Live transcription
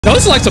Yo,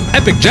 this is like some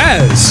epic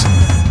jazz.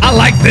 I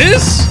like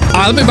this. All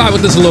right, let me vibe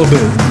with this a little bit.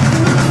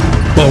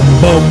 Boom,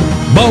 boom,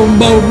 boom,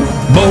 boom,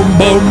 boom,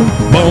 boom,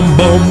 boom,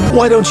 boom.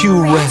 Why don't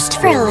you rest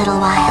for a little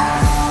while?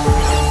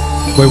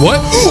 Wait, what?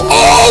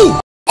 Oh!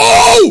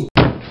 Oh!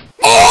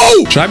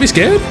 Oh! Should I be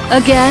scared?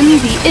 Again,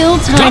 the ill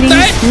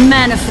tidings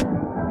manifest.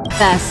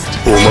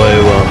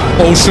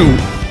 Oh, shoot.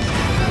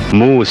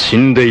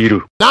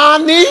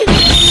 Nani?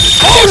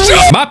 Oh,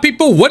 shoot! My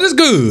people, what is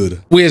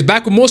good? We is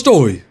back with more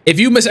story. If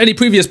you missed any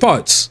previous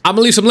parts, I'm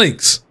gonna leave some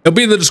links. It'll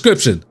be in the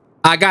description.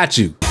 I got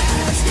you.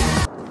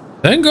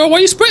 Dang, girl, why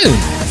you sprinting?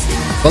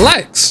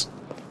 Relax.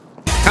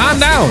 Calm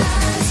down.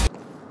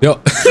 Yo.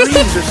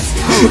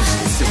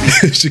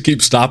 She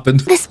keeps stopping.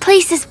 This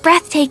place is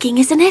breathtaking,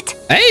 isn't it?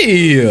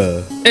 Hey,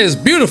 it's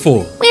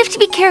beautiful. We have to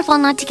be careful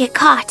not to get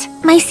caught.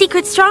 My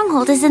secret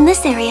stronghold is in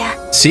this area.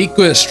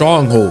 Secret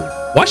stronghold.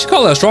 Why'd she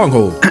call it a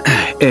stronghold?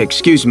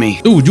 Excuse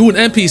me. Dude, you an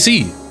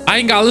NPC. I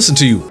ain't gotta listen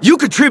to you. You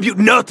contribute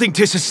nothing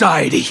to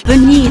society.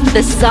 Beneath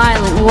the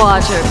silent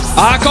waters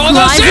I call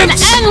lies the an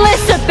ships.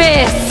 endless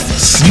abyss.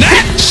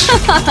 Snatch!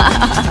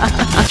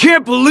 I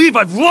can't believe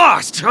I've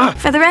lost.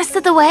 For the rest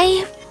of the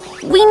way,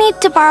 we need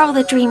to borrow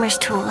the Dreamer's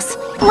tools.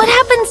 What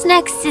happens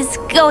next is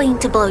going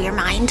to blow your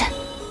mind.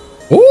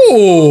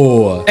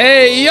 Ooh.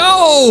 Hey,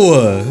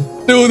 yo.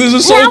 Dude, this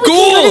is so now we cool.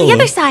 can go to the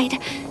other side.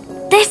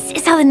 This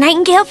is how the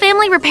Nightingale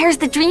family repairs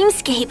the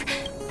dreamscape.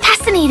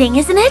 Fascinating,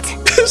 isn't it?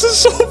 This is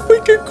so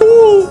freaking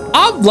cool.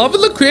 I'm loving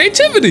the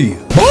creativity.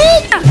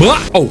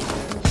 Oh,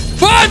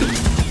 run!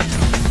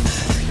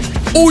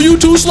 Oh, you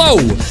too slow.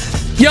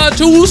 You're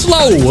too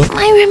slow.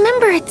 I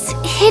remember it's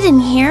hidden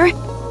here.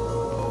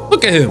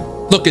 Look at him,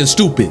 looking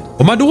stupid.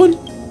 What am I doing?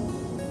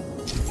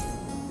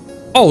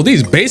 Oh,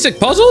 these basic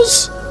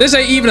puzzles? This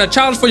ain't even a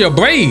challenge for your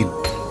brain.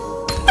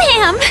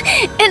 Bam!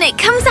 And it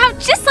comes out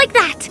just like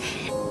that.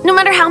 No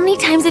matter how many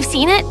times I've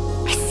seen it,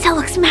 it still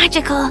looks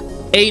magical.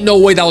 Ain't no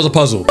way that was a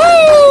puzzle.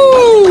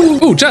 Ooh,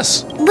 ooh,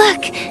 Jess.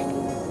 Look,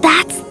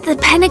 that's the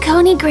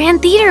Penacony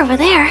Grand Theater over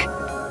there.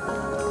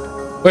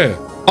 Where?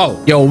 Oh,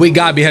 yo, we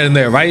gotta be heading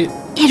there, right?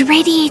 It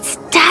radiates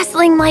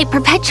dazzling light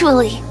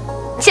perpetually,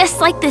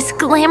 just like this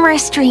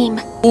glamorous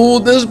dream. Oh,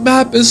 this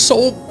map is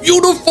so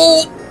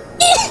beautiful.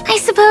 I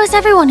suppose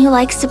everyone who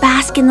likes to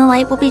bask in the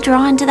light will be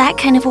drawn to that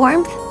kind of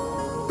warmth.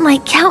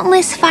 Like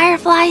countless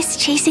fireflies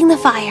chasing the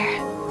fire.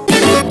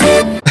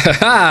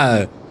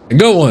 Haha, a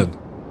good one.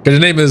 Cause your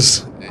name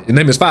is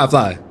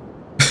Firefly.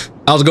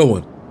 That was a good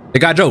one. They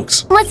got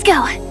jokes. Let's go.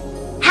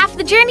 Half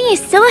the journey is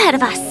still ahead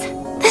of us.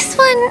 This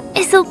one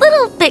is a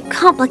little bit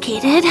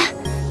complicated.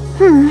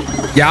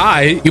 Yeah,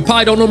 you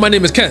probably don't know my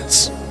name is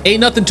Kents. Ain't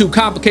nothing too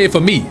complicated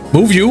for me.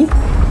 Move you.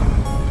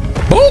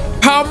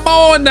 Boop, come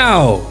on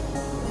now.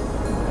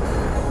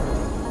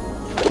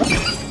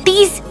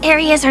 These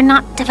areas are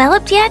not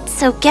developed yet,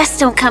 so guests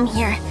don't come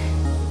here.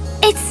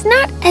 It's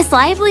not as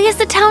lively as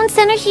the town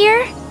center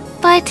here,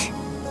 but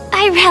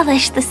I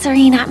relish the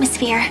serene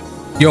atmosphere.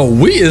 Yo,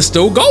 we is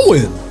still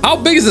going. How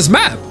big is this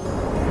map?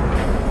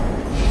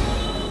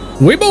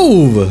 We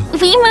move.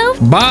 We move?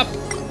 Bop.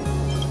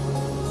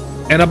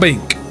 And a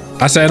bink.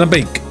 I said a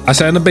bink. I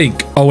said a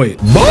bink. Oh, wait.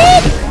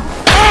 Bop.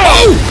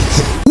 Oh!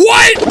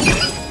 What?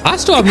 I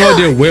still have no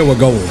idea where we're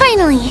going.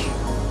 Finally.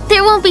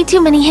 There won't be too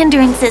many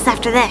hindrances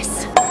after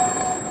this.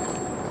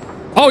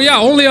 Oh, yeah,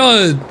 only,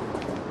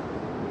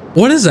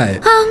 what is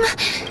that?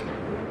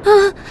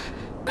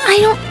 I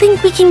don't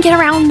think we can get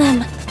around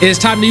them. It's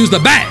time to use the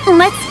bat.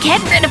 Let's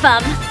get rid of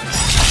them.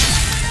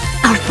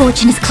 Our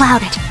fortune is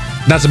clouded.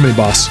 That's a mini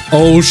boss.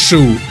 Oh,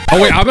 shoot. Oh,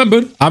 wait, I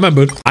remembered. I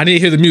need to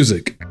hear the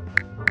music.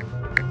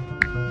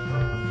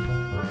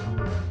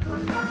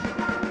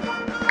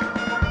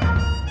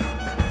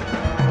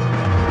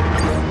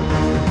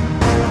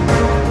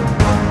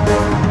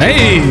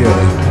 Hey.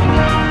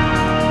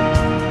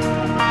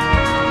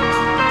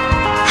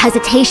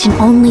 Hesitation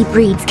only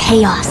breeds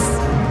chaos.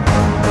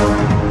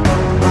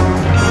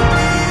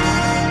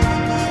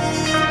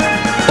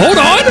 Hold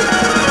on.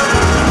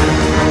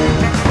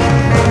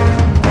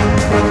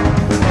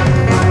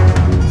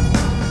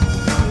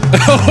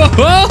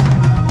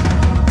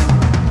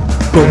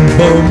 Boom,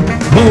 boom,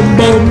 boom,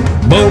 boom,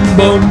 boom,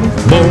 boom,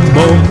 boom,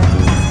 boom.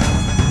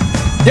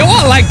 Yo,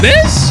 I like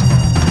this.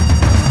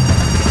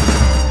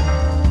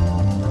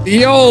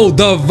 Yo,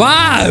 the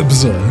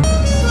vibes.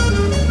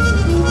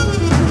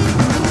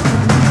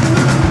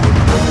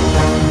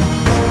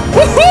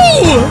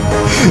 Woohoo!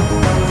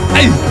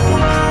 Hey.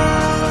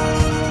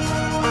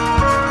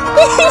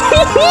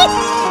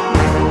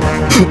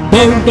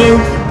 Boom, boom,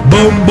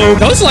 boom, boom.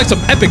 Yo, this is like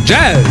some epic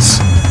jazz.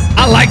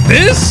 I like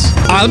this.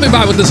 All right, let me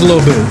vibe with this a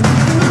little bit.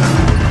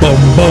 Boom,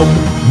 boom,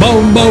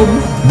 boom, boom,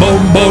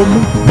 boom, boom,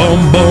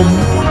 boom, boom.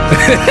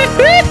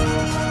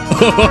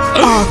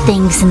 All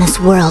things in this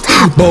world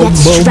have Boom, yet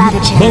boom,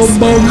 stratagems. boom,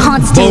 boom,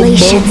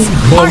 Constellations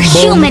boom, boom, are boom,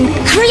 boom. human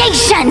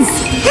creations.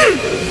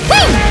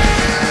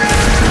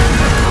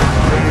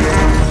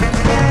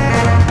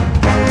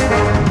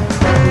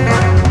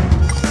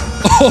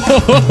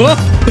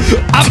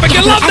 I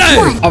freaking love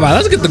that. All right,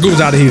 let's get the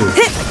goons out of here.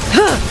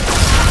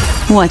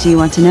 What do you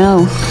want to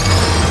know?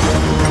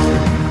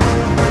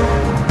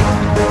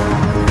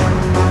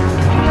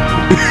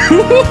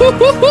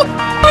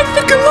 I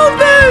freaking love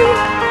that.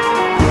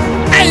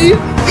 Hey,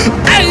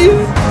 hey,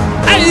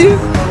 hey,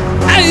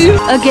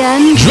 hey.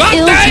 Again, Drop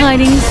ill that.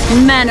 tidings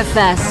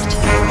manifest.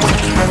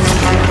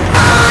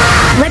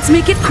 Let's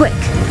make it quick.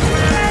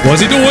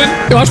 What's he doing?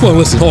 Yo, I just want to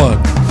listen. Hold on.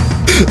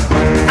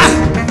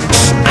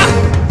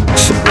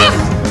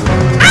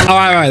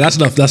 All right. That's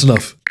enough. That's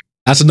enough.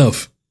 That's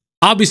enough.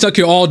 I'll be stuck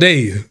here all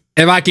day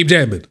if I keep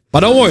jamming.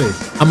 But don't worry.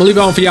 I'm going to leave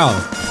it on for y'all.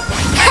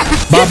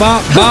 Ba,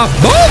 ba, ba,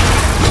 boom.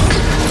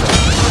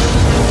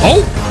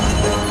 Oh.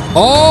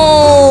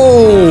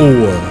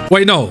 Oh.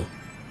 Wait, no.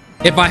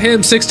 If I hit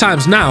him 6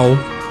 times now,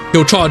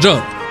 he'll charge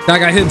up. Then I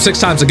got to hit him 6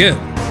 times again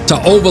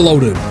to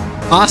overload him.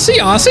 I see.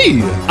 I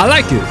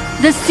like it.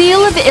 The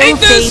seal of ill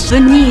fate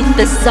beneath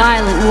the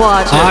silent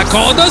waters. I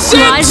call the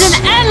six. Lies an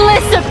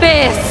endless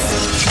abyss.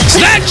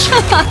 Snatch!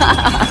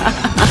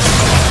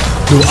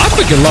 Dude, I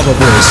freaking love her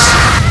voice.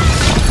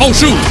 Oh,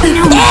 shoot.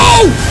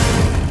 Oh!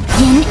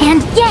 Yin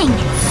and yang.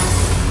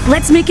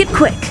 Let's make it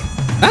quick.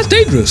 That's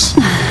dangerous.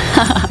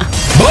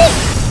 Boom!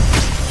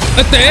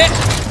 That's it.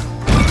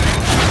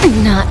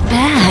 Not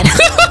bad.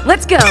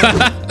 Let's go.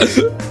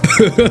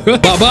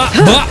 Ba, ba,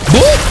 ba,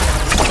 boom!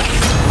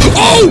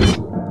 Oh!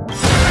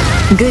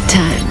 Good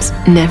times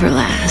never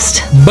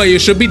last. But you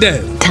should be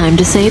dead. Time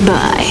to say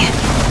bye.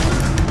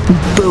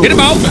 Boom. Get him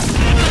out!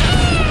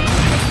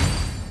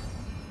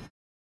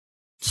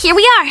 Here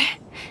we are.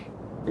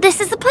 This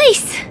is the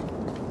place.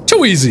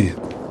 Too easy.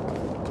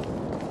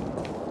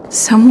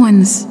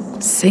 Someone's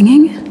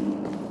singing?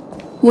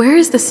 Where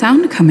is the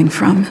sound coming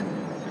from?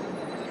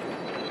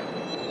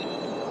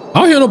 I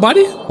don't hear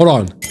nobody. Hold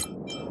on.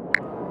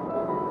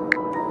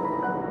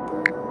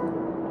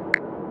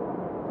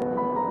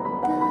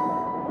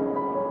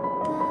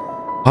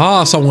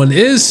 Ah, someone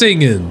is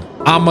singing.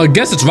 I'ma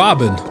guess it's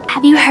Robin.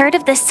 Have you heard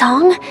of this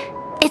song?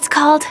 It's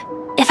called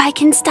If I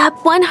Can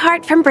Stop One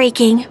Heart from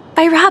Breaking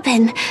by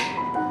Robin.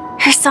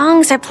 Her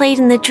songs are played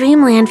in the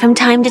Dreamland from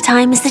time to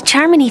time as the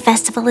Charmony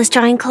Festival is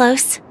drawing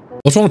close.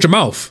 What's wrong with your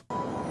mouth?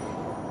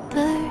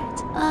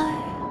 Birds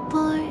are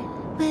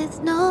born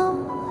with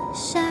no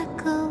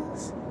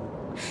shackles.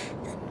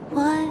 Then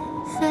what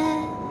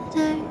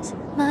fetters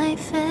my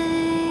fate?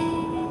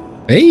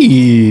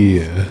 Hey.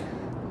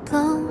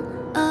 Blown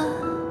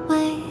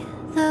away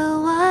the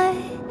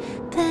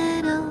white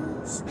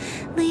petals,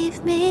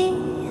 leave me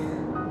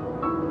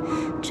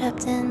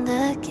trapped in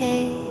the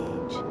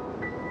cage.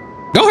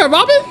 Go ahead,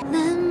 Robin.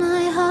 Then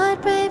my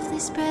heart bravely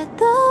spread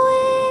the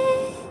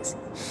wings,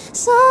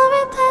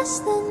 soaring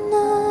past the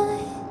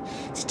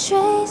night to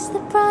trace the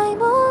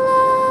primal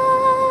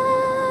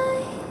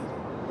light.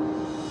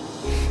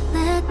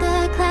 Let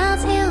the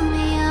clouds heal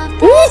me of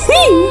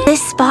the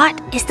This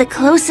spot is the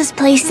closest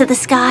place to the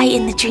sky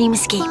in the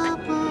dreamscape.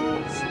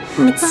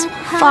 It's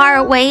far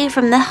away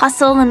from the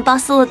hustle and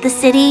bustle of the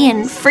city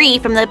and free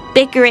from the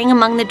bickering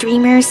among the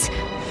dreamers.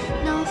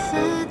 no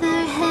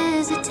further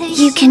hesitation.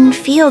 You can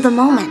feel the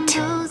moment,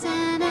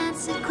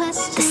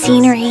 the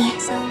scenery,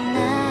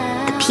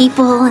 the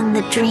people and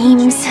the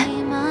dreams,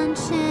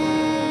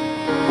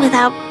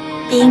 without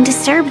being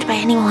disturbed by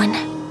anyone.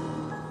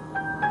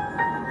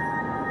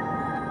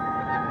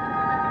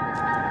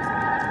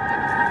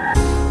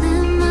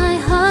 Then my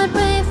heart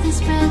bravely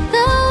spread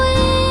the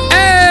wings,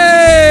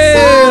 Hey!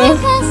 soaring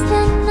past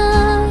the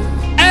night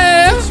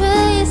Hey! to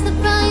trace the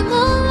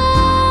primal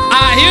light.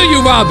 I hear you,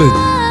 Robin.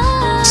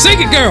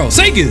 Sing it, girl.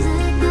 Sing it.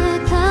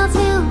 The clouds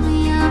heal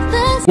me of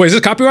the Wait, is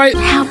this copyright?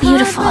 How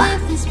beautiful.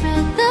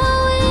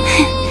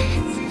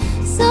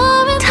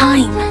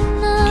 Time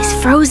is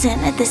frozen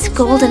at this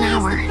golden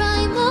hour.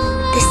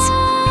 This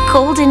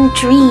golden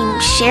dream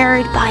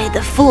shared by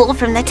the fool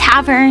from the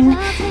tavern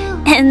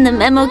and the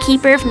memo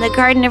keeper from the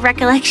Garden of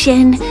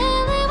Recollection,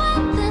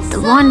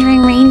 the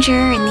Wandering Ranger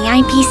and the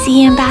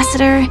IPC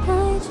ambassador,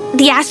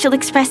 the Astral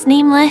Express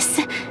Nameless,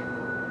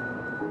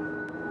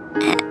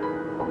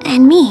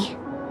 and me.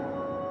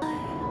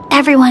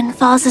 Everyone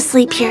falls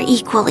asleep here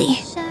equally,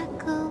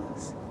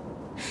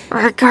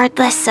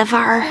 regardless of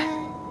our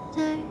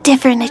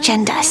different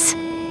agendas.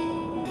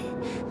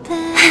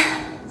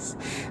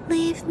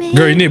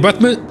 Girl, you need a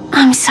breath mint?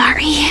 I'm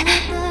sorry.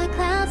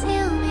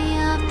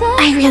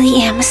 I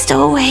really am a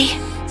stowaway.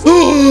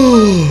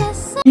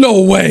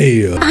 No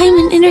way. I'm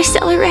an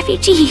interstellar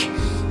refugee,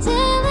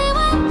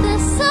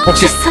 Okay.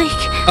 just like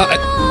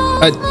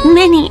Uh,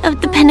 many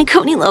of the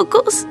Penacony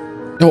locals.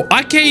 No,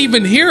 I can't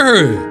even hear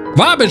her.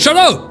 Robin, shut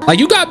up. Like,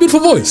 you got a beautiful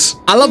voice.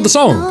 I love the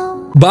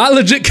song. But I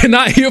legit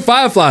cannot hear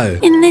Firefly.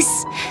 In this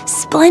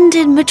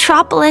splendid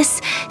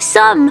metropolis,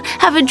 some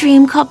have a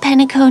dream called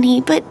Penacony,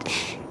 but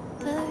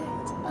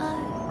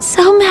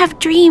some have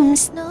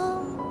dreams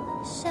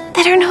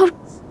that are no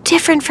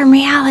different from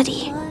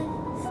reality.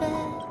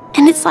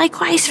 And it's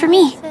likewise for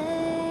me.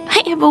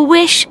 I have a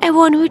wish I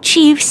want to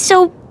achieve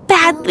so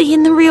badly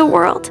in the real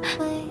world,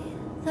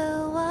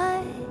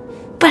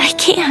 but I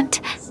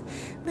can't.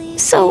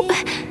 So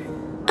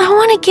I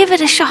want to give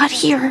it a shot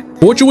here.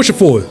 What you wishing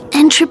for?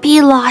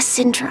 Entropy loss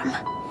syndrome.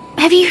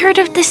 Have you heard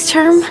of this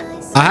term?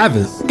 I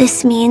haven't.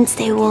 This means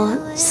they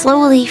will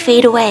slowly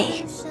fade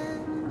away.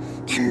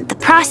 and the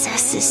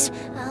process is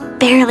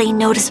barely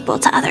noticeable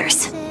to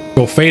others.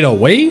 Go fade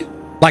away?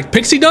 Like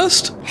pixie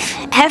dust?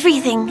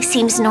 Everything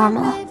seems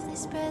normal,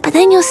 but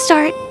then you'll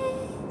start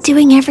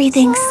doing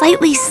everything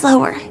slightly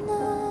slower,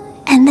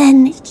 and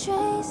then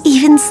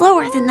even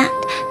slower than that.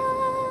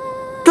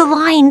 The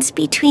lines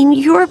between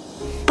your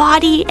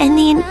body and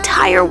the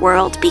entire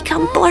world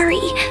become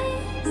blurry.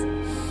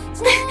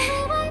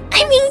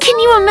 I mean, can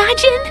you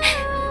imagine?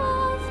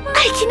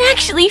 I can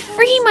actually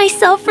free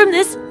myself from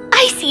this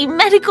icy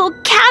medical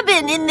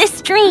cabin in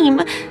this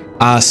dream.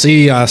 I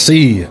see.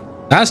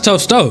 That's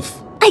tough stuff.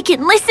 I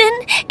can listen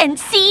and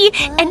see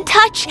and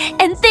touch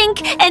and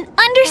think and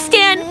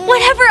understand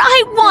whatever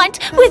I want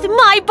with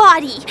my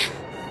body.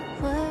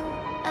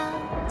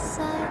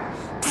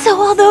 So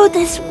although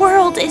this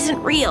world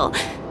isn't real,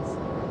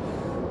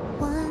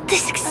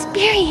 this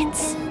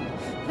experience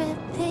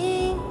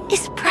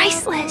is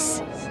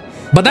priceless.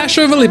 But that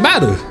shouldn't really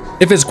matter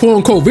if it's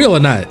quote-unquote real or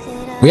not.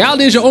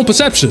 Reality is your own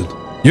perception.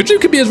 Your dream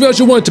can be as real as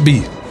you want it to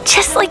be.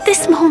 Just like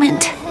this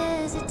moment.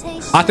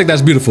 I think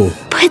that's beautiful.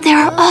 But there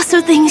are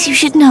also things you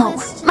should know.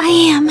 I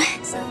am,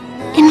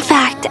 in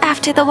fact,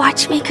 after the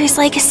Watchmaker's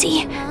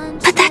legacy.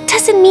 But that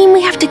doesn't mean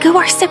we have to go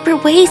our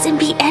separate ways and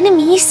be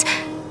enemies.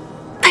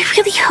 I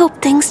really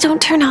hope things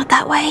don't turn out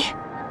that way.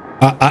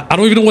 I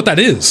don't even know what that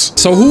is.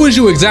 So who is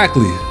you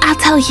exactly? I'll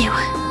tell you.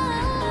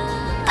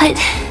 But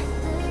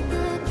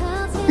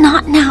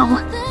not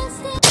now.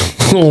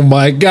 Oh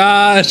my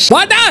gosh.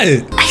 Why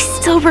not? I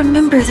still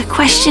remember the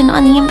question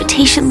on the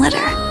invitation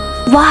letter.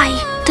 Why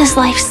does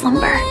life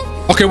slumber?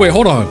 Okay, wait,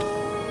 hold on.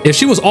 If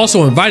she was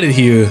also invited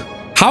here,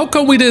 how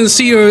come we didn't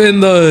see her in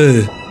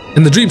the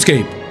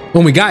dreamscape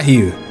when we got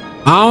here?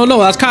 I don't know,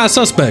 that's kind of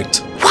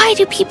suspect. Why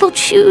do people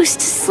choose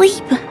to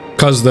sleep?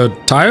 Because they're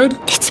tired?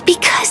 It's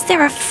because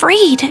they're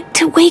afraid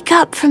to wake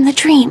up from the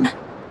dream.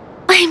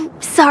 I'm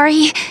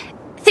sorry.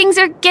 Things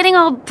are getting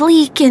all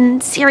bleak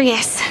and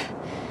serious.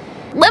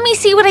 Let me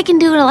see what I can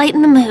do to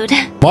lighten the mood.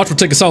 Watch, we'll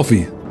take a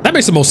selfie. That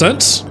makes the most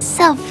sense.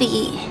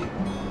 Selfie.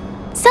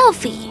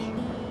 Selfie.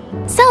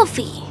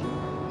 Selfie.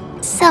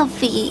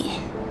 Selfie.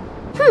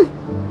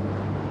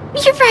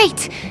 You're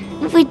right.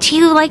 Would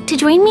you like to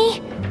join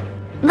me?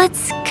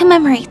 Let's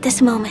commemorate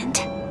this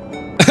moment.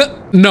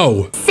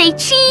 No. Say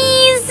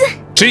cheese!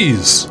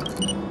 Cheese.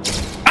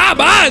 Ah,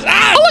 my eyes!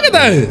 Ah, look at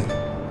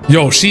that!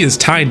 Yo, she is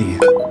tiny.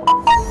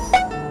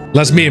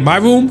 Let's meet in my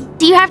room.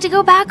 Do you have to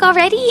go back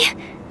already?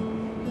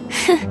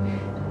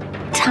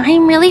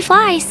 Time really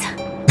flies.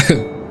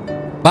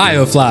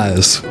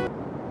 Fireflies.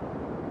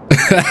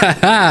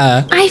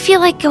 I feel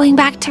like going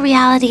back to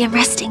reality and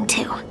resting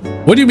too.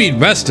 What do you mean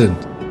resting?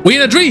 We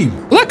in a dream.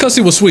 Well, that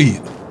cussing was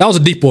sweet. That was a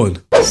deep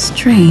one.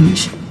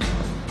 Strange.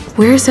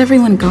 Where's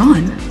everyone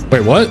gone?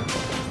 Wait, what?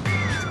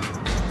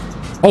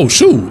 Oh,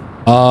 shoot.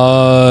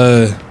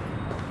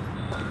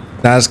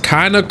 That's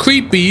kind of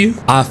creepy.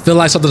 I feel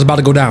like something's about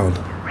to go down.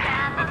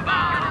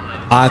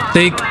 I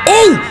think...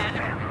 Oh!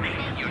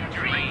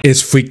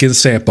 It's freaking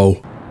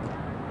Sampo.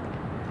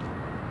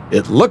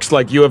 It looks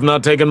like you have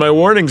not taken my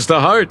warnings to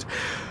heart.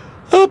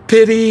 A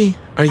pity.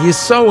 Are you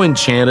so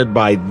enchanted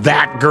by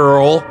that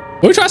girl?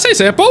 What are you trying to say,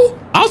 Sampo?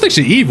 I don't think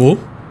she's evil.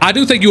 I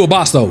do think you a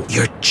boss, though.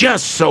 You're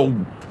just so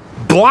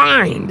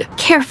blind.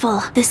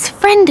 Careful. This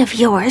friend of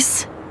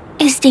yours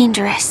is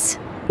dangerous.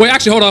 Wait,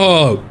 actually, hold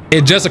on.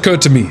 It just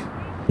occurred to me.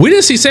 We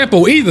didn't see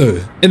Sampo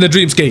either in the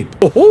dreamscape.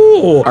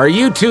 Oh, are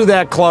you two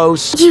that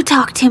close? You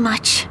talk too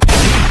much.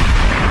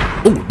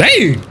 Oh,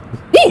 dang.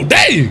 Oh,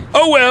 dang.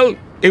 Oh, well,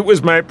 it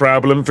was my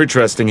problem for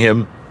trusting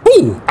him.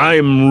 Ooh.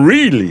 I'm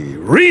really,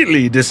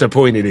 really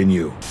disappointed in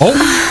you. Oh.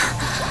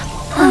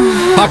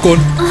 Popcorn.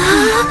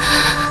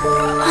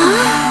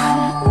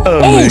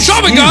 Oh,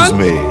 shopping gun.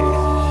 Excuse me.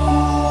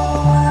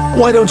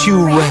 Why don't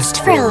you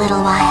rest For a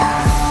little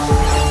while.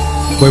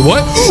 Wait,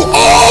 what?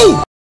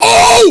 Oh!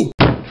 Oh!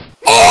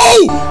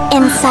 Oh!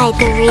 Inside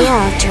the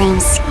real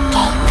dreamscape.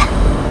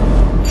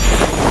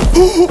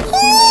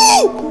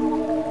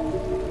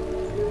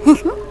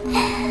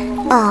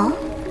 Oh.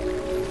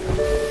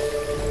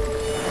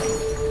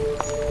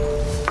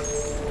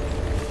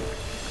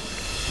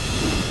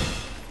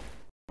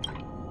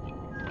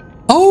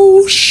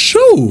 Oh,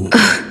 shoot.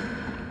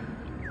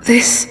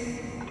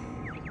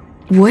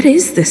 What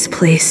is this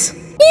place?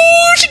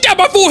 Oh, she got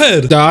my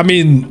forehead. I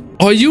mean,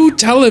 are you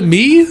telling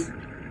me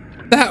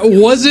that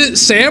wasn't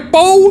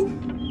Sampo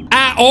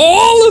at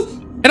all?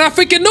 And I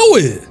freaking knew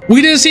it.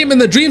 We didn't see him in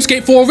the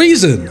dreamscape for a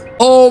reason.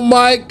 Oh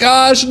my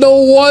gosh, no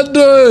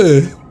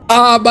wonder.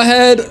 My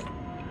head.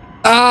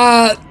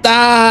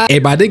 Hey,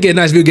 but I did get a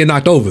nice view getting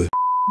knocked over.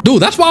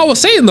 Dude, that's what I was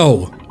saying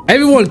though.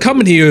 Everyone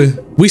coming here,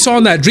 we saw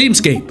in that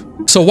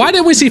dreamscape. So why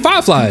didn't we see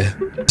Firefly?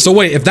 So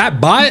wait, if that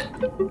bot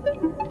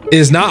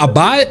is not a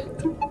bot,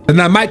 then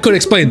that might could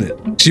explain it.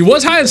 She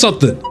was hiding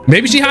something.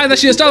 Maybe she hiding that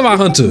she a Starlight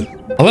hunter.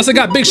 Unless I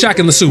got Big Shack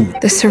in the suit.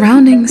 The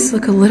surroundings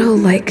look a little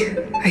like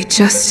I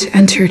just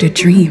entered a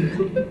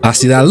dream. I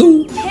see that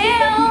Lou.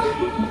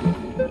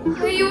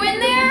 Are you in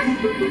there?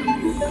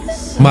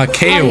 My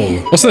Kale.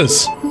 What's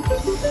this?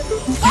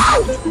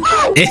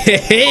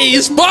 Hey,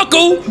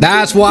 Sparkle!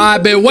 That's what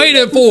I've been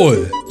waiting for.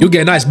 You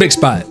get a nice big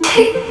spot.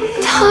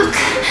 Talk.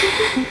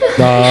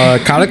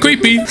 Kind of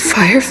creepy.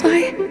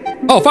 Firefly?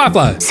 Oh,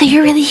 Firefly. So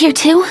you're really here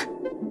too?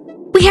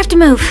 We have to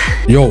move.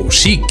 Yo,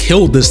 she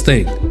killed this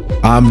thing.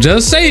 I'm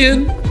just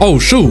saying. Oh,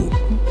 shoot.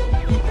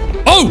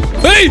 Oh,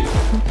 hey!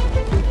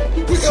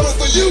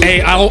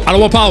 Hey, I don't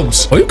want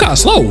problems. Oh, you kind of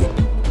slow.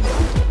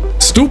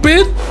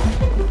 Stupid.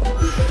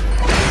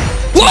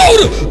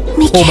 Load!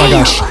 Oh my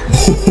gosh.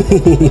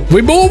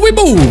 we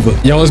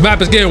move. Yo, this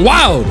map is getting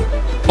wild.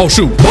 Oh,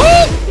 shoot.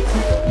 Boop!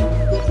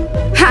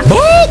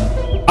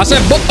 Boop! I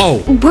said boop.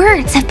 Oh.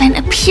 Words have been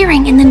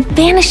appearing and then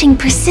vanishing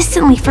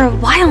persistently for a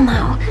while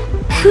now.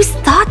 Whose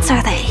thoughts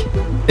are they?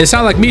 It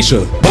sounds like Misha.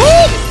 Don't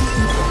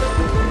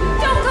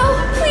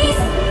go, please.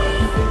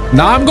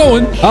 Now I'm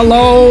going.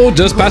 Hello,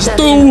 just pass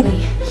through.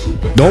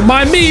 Don't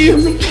mind me.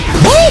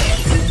 Boop!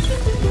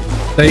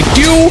 Thank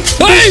you.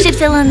 Hey! This should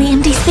fill in the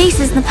empty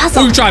spaces in the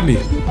puzzle. Oh, you tried me.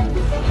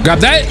 Grab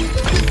that.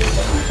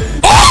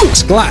 Oh!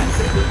 Splat.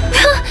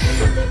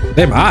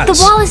 Damn my eyes. The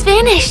wall has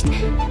vanished.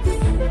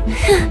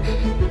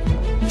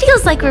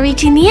 Feels like we're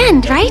reaching the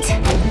end, right?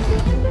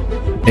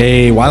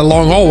 Hey, why the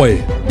long hallway?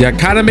 Yeah,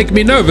 kind of make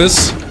me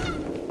nervous.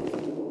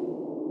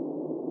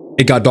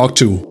 It got dark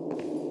too.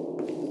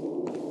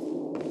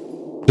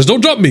 Just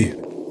don't jump me.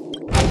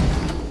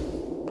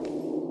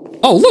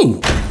 Oh,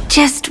 loot.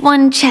 Just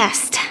one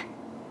chest.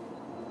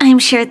 I'm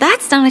sure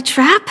that's not a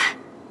trap.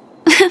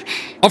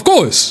 Of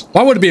course.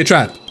 Why would it be a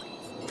trap?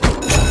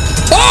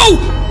 Oh!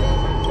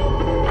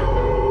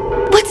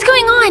 What's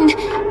going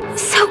on?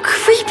 So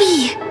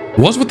creepy.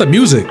 What's with the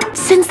music?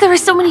 Since there are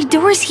so many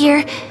doors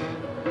here,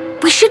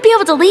 we should be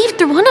able to leave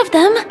through one of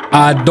them.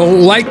 I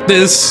don't like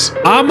this.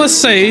 I'ma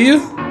say,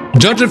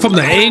 judging from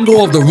the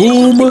angle of the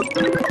room,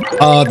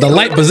 the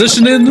light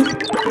positioning,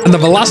 and the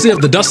velocity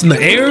of the dust in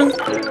the air,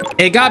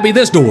 it gotta be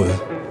this door.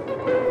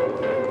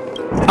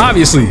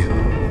 Obviously.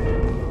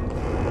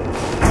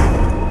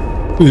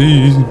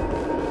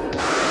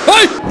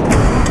 Hey!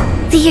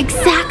 The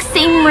exact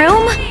same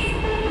room?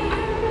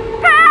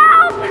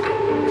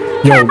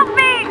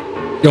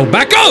 Yo,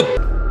 back up!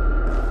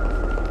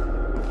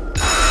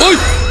 Oy!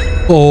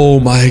 Oh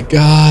my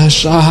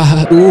gosh.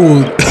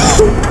 Ooh.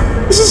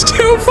 This is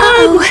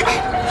terrifying.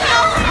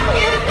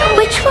 Oh.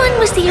 Which one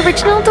was the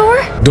original door?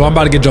 Dude, I'm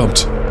about to get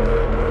jumped.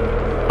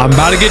 I'm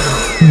about to get...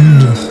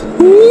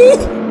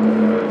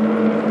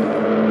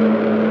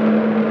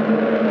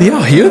 Do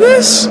y'all hear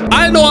this?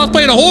 I didn't know I was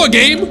playing a horror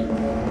game.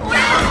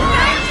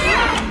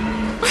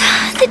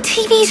 The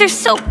TVs are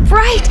so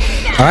bright.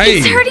 Hey.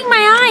 It's hurting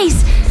my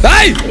eyes.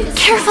 Hey!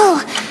 Careful.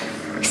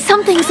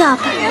 Something's up.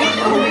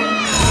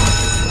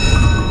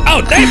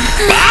 Oh, they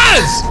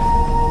buzz!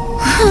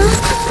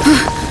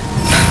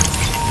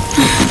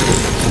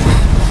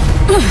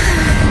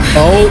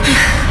 Oh,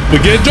 we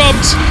get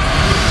jumped.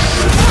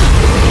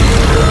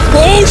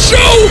 Oh,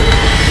 shoot!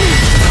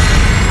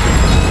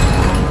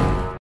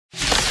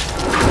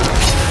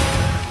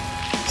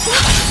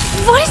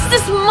 What is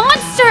this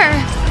monster?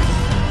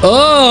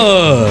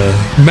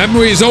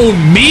 Memory's own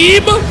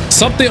meme?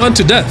 Something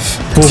unto death.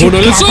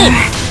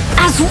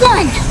 As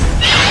one.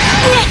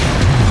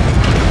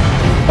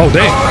 Oh,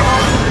 dang.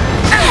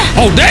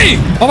 Oh, dang.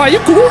 All right, you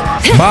cool.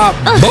 Bop,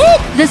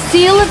 boop. The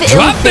seal of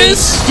Drop ill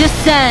this. fate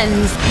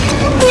descends.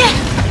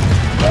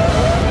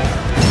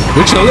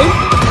 We're chilling.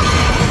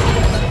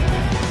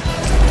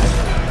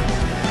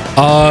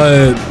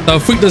 The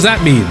freak does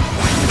that mean?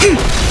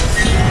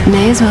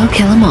 May as well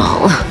kill them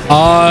all.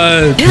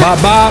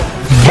 Bop, bop,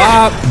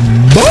 bop,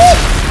 boop.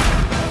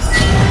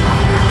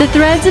 The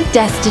threads of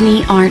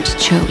destiny aren't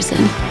chosen.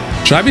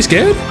 Should I be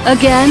scared?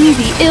 Again,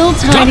 the ill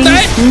tidings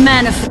that.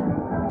 manifest.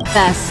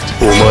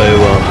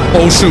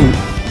 Oh, shoot.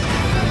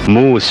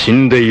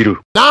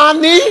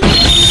 Nani?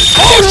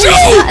 Oh,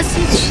 shoot!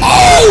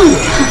 Oh!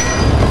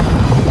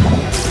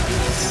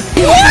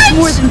 What?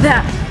 More than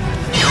that.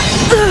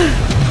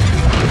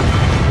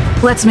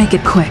 Let's make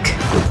it quick.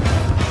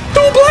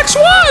 Dude, Black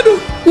Swan!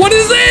 What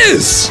is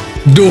this?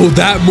 Dude,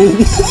 that move.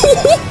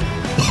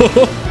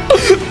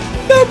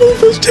 That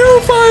move is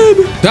terrifying.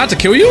 Do I have to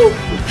kill you?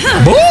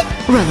 Boop.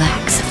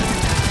 Relax.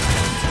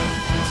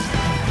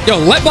 Yo,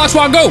 let Black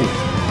Swan go.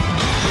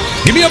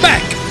 Give me your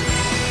back.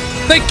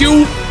 Thank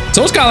you.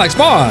 So it's kind of like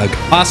Sparg.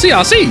 I see.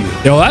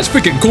 Yo, that's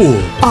freaking cool.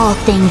 All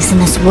things in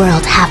this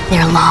world have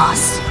their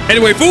laws.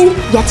 Anyway, fool.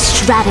 Yet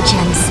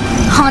stratagems,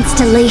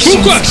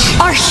 constellations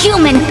are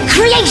human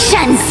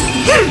creations.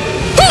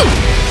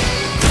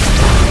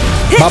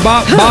 Bop,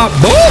 bop, bop,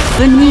 boop.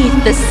 Beneath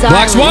the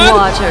Black silent Swan,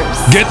 waters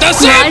get the lies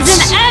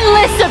sense. an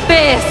endless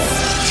abyss.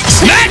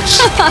 Snatch.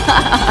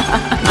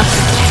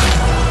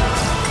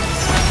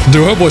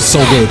 Dude, her voice is so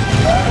good.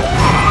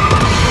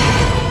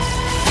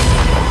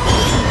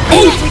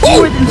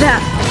 More than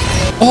that.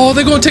 Oh,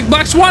 they're gonna take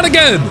Black Swan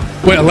again.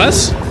 Wait,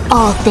 unless?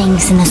 All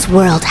things in this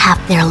world have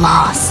their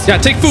laws. Yeah,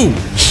 take food.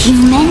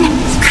 Human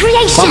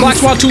creations. My Black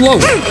Swan too low.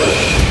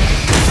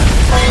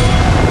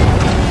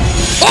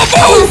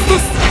 Oh, Is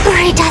this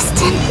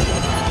predestined?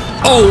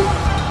 oh,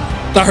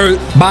 that hurt.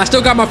 But I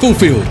still got my food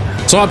field.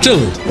 so I'm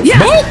chilling. Yeah.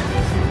 Boop.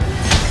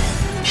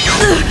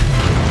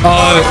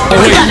 Oh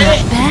wait.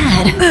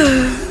 Bad.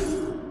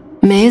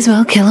 May as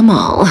well kill them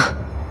all.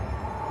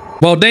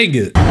 Well, dang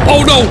it.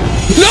 Oh no.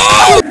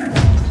 No!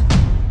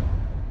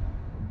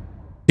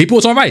 People,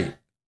 it's all right.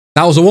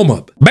 That was a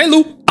warm-up.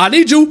 Belu, I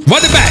need you.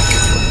 Run it back.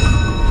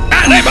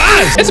 Ah, they my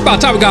eyes. It's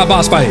about time we got a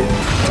boss fight.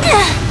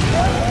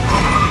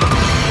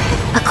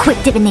 A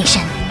quick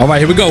divination. All right,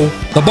 here we go.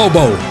 The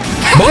Bobo.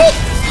 Boop.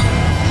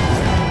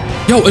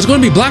 Yo, it's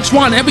gonna be Black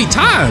Swan every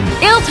time.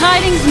 Ill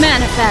tidings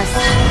manifest.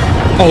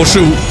 Oh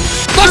shoot.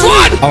 Black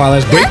Swan! All right,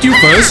 let's break you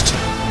first.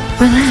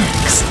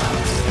 Relax.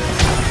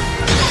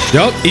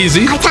 Yup,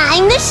 easy.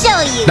 Time to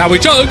show you. Now we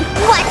chug.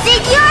 What's in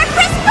your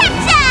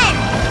prescription?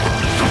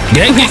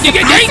 Gang.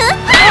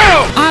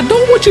 I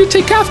don't want you to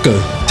take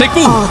Kafka. Take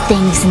food. All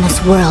things in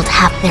this world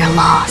have their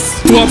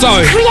laws. Oh, I'm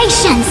sorry.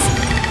 Creations.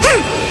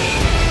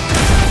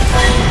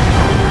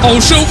 Oh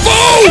shoot,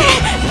 food!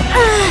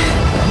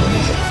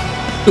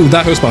 Dude,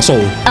 that hurts my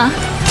soul.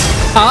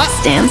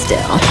 Stand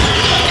still.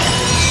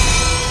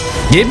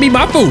 Give me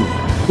my food.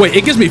 Wait,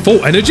 it gives me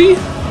full energy?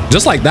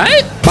 Just like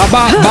that?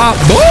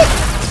 Boop.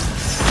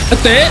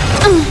 That's it.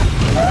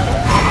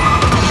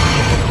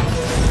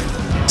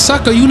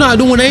 Sucker, you not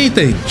doing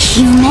anything.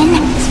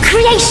 Human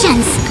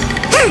creations.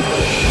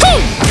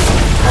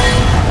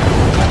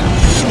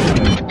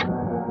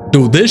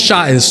 Dude, this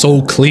shot is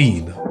so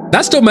clean.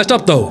 That's still messed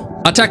up though.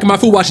 Attacking my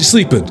food while she's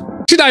sleeping.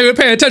 She's not even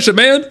paying attention,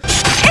 man.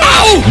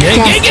 Ow!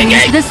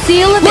 Gang. The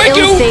seal of Break ill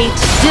you. fate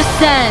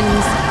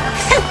descends.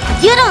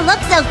 You don't look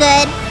so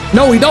good.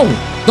 No, he don't.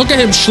 Look at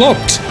him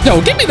slumped.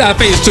 Yo, give me that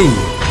phase 2.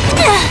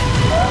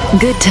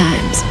 Good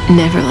times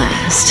never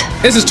last.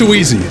 This is too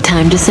easy.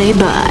 Time to say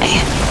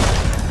bye.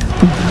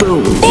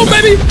 Boom. Oh,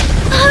 baby.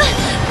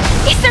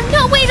 Is there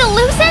no way to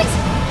lose it?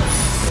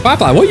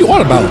 Firefly, what are you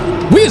on about?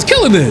 We is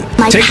killing it.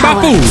 Take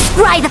power. my food.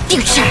 Try the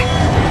future.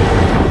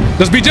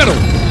 Let's be gentle.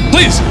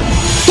 Please.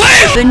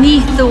 Please.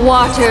 Beneath the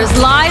waters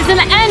lies an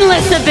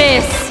endless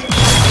abyss.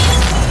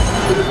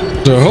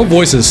 Dude, her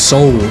voice is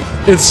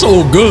it's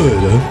so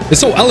good.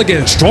 It's so elegant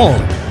and strong.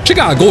 She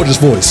got a gorgeous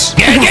voice.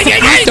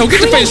 Yo, get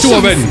your phase 2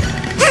 already.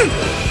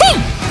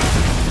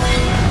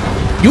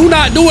 You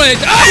not doing it.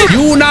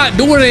 You not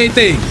doing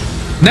anything.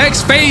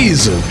 Next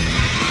phase.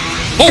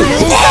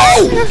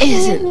 Oh.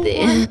 Isn't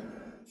there?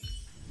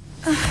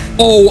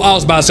 Oh, I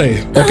was about to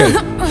say. Okay.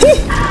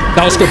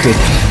 That was scripted.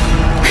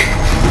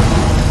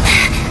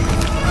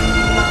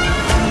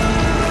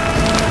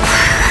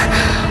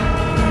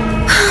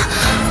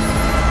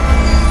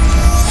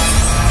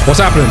 What's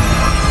happening?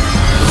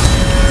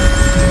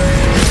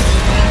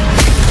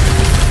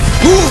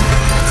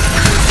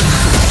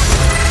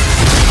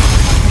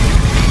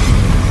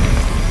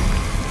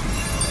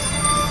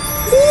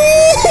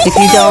 If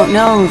you don't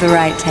know the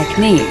right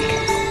technique,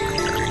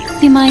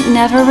 you might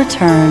never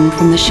return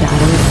from the shadow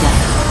of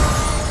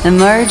death,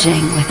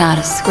 emerging without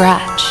a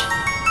scratch.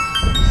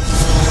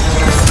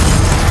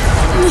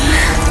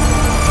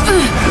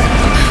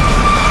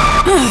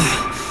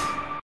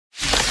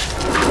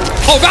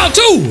 Oh, round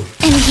 2!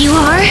 And you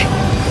are?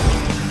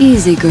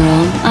 Easy,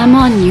 girl. I'm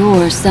on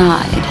your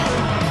side.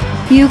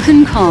 You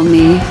can call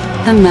me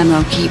the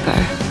Memo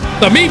Keeper.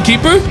 The meme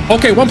keeper?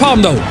 Okay, one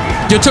problem though.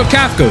 You took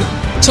Kafka.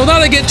 So now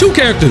they get 2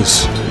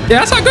 characters.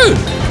 Yeah, that's not good.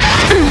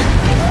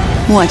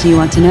 What do you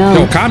want to know?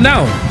 Yo, calm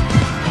down.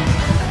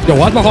 Yo,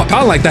 why's my heart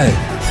pounding like that?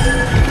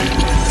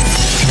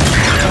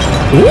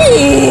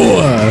 Ooh!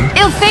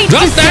 Ill fate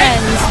Drop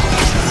descends.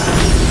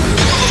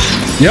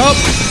 Yup.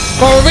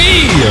 For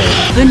real.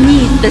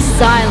 Beneath the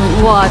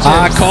silent waters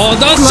I call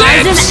the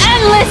lies an six.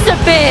 endless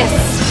abyss.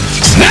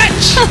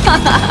 Snatch.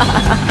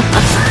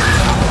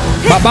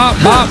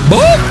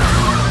 Boop.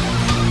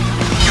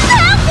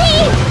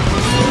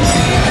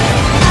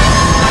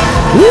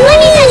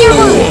 Ooh.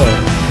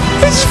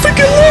 It's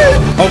freaking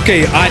lit.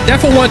 Okay, I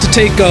definitely want to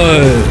take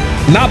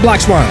not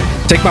Black Swan.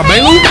 Take my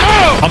Belu.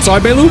 I'm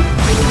sorry, Belu.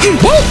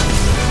 Woo.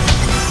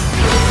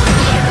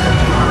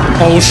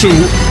 Oh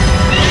shoot.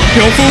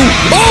 Yo, fool.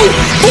 Oh,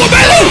 for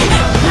Belu.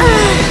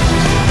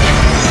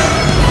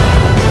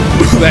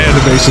 That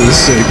animation is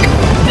sick.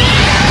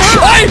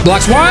 Hey,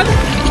 Black Swan.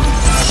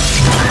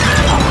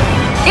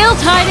 Ill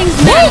tidings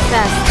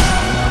manifest.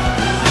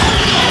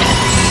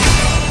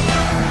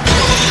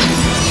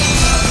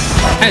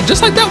 And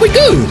just like that, we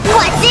good.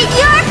 What's in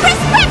your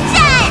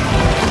prescription?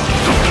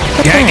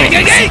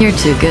 Gang. You're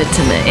too good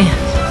to me.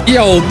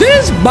 Yo,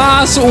 this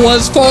boss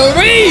was for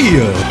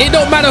real. It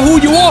don't matter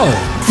who you are.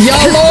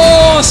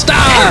 Yellow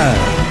star.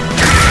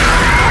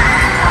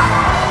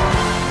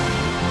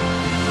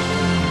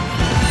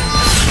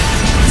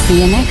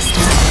 See you next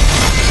time.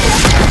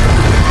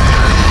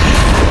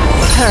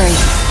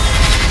 Hurry.